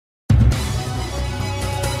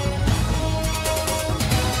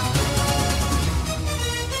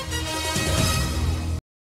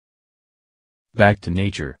Back to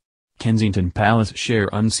Nature. Kensington Palace share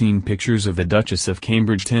unseen pictures of the Duchess of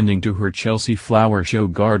Cambridge tending to her Chelsea Flower Show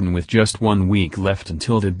garden with just 1 week left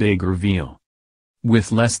until the big reveal.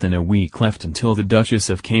 With less than a week left until the Duchess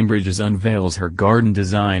of Cambridge unveils her garden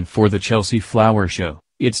design for the Chelsea Flower Show,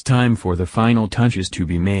 it's time for the final touches to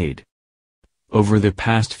be made. Over the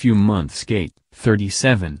past few months Kate,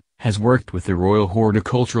 37, has worked with the Royal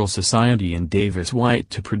Horticultural Society and Davis White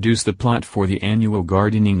to produce the plot for the annual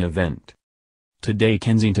gardening event. Today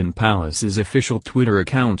Kensington Palace's official Twitter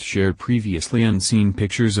account shared previously unseen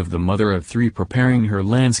pictures of the mother of three preparing her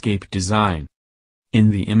landscape design. In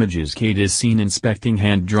the images Kate is seen inspecting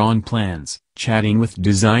hand-drawn plans, chatting with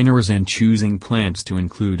designers and choosing plants to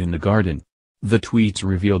include in the garden. The tweets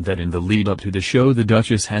revealed that in the lead-up to the show the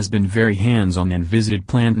Duchess has been very hands-on and visited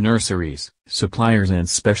plant nurseries, suppliers and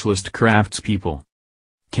specialist craftspeople.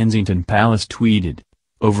 Kensington Palace tweeted,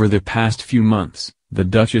 "Over the past few months, the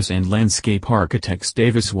Duchess and landscape architects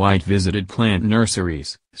Davis White visited plant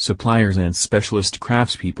nurseries, suppliers and specialist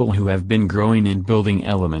craftspeople who have been growing and building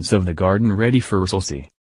elements of the garden ready for Chelsea."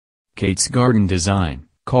 Kate's garden design,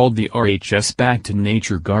 called the RHS Back to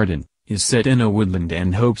Nature Garden, is set in a woodland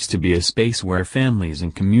and hopes to be a space where families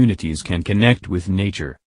and communities can connect with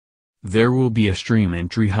nature. There will be a stream and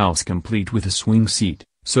treehouse complete with a swing seat,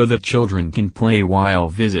 so that children can play while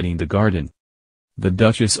visiting the garden. The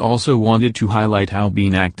Duchess also wanted to highlight how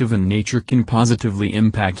being active in nature can positively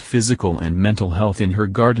impact physical and mental health in her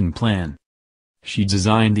garden plan. She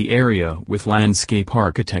designed the area with landscape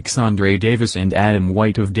architects Andre Davis and Adam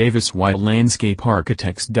White of Davis White Landscape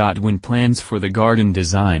Architects. When plans for the garden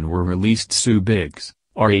design were released, Sue Biggs,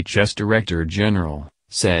 RHS Director General,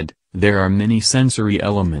 said, "There are many sensory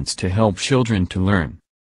elements to help children to learn.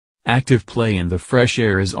 Active play in the fresh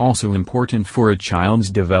air is also important for a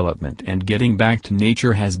child's development, and getting back to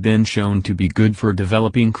nature has been shown to be good for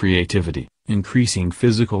developing creativity, increasing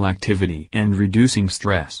physical activity and reducing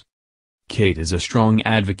stress." Kate is a strong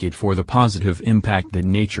advocate for the positive impact that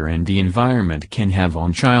nature and the environment can have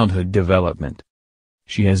on childhood development.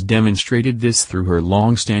 She has demonstrated this through her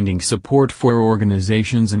long-standing support for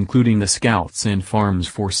organizations including the Scouts and Farms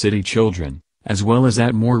for City Children, as well as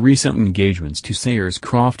at more recent engagements to Sayers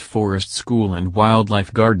Croft Forest School and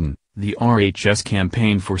Wildlife Garden, the RHS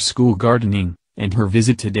Campaign for School Gardening, and her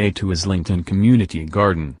visit today to Islington Community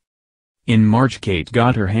Garden. In March Kate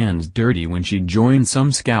got her hands dirty when she joined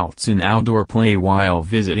some Scouts in outdoor play while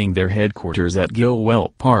visiting their headquarters at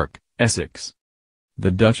Gilwell Park, Essex.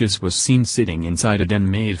 The Duchess was seen sitting inside a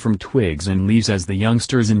den made from twigs and leaves as the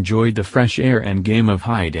youngsters enjoyed the fresh air and game of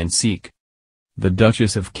hide and seek. The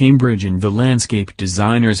Duchess of Cambridge and the landscape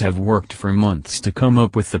designers have worked for months to come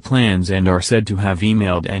up with the plans and are said to have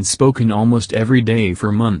emailed and spoken almost every day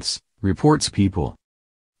for months, reports People.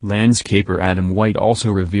 Landscaper Adam White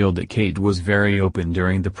also revealed that Kate was very open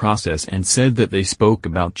during the process and said that they spoke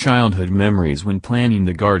about childhood memories when planning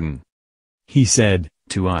the garden. He said,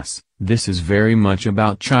 "To us, this is very much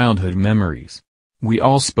about childhood memories. We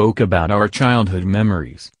all spoke about our childhood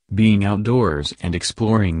memories, being outdoors and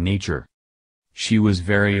exploring nature. She was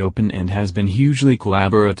very open and has been hugely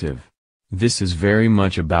collaborative. This is very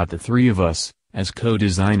much about the three of us, as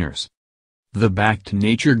co-designers." The Back to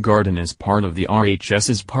Nature Garden is part of the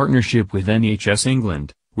RHS's partnership with NHS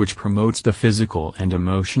England, which promotes the physical and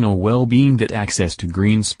emotional well-being that access to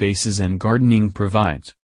green spaces and gardening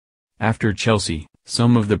provides. After Chelsea,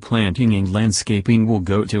 some of the planting and landscaping will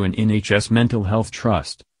go to an NHS Mental Health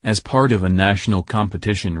Trust, as part of a national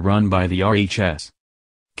competition run by the RHS.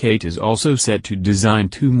 Kate is also set to design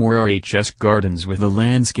 2 more RHS gardens with a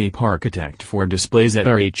landscape architect for displays at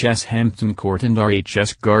RHS Hampton Court and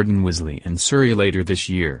RHS Garden Wisley and Surrey later this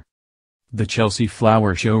year. The Chelsea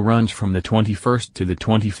Flower Show runs from the 21st to the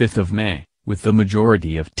 25th of May, with the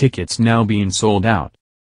majority of tickets now being sold out.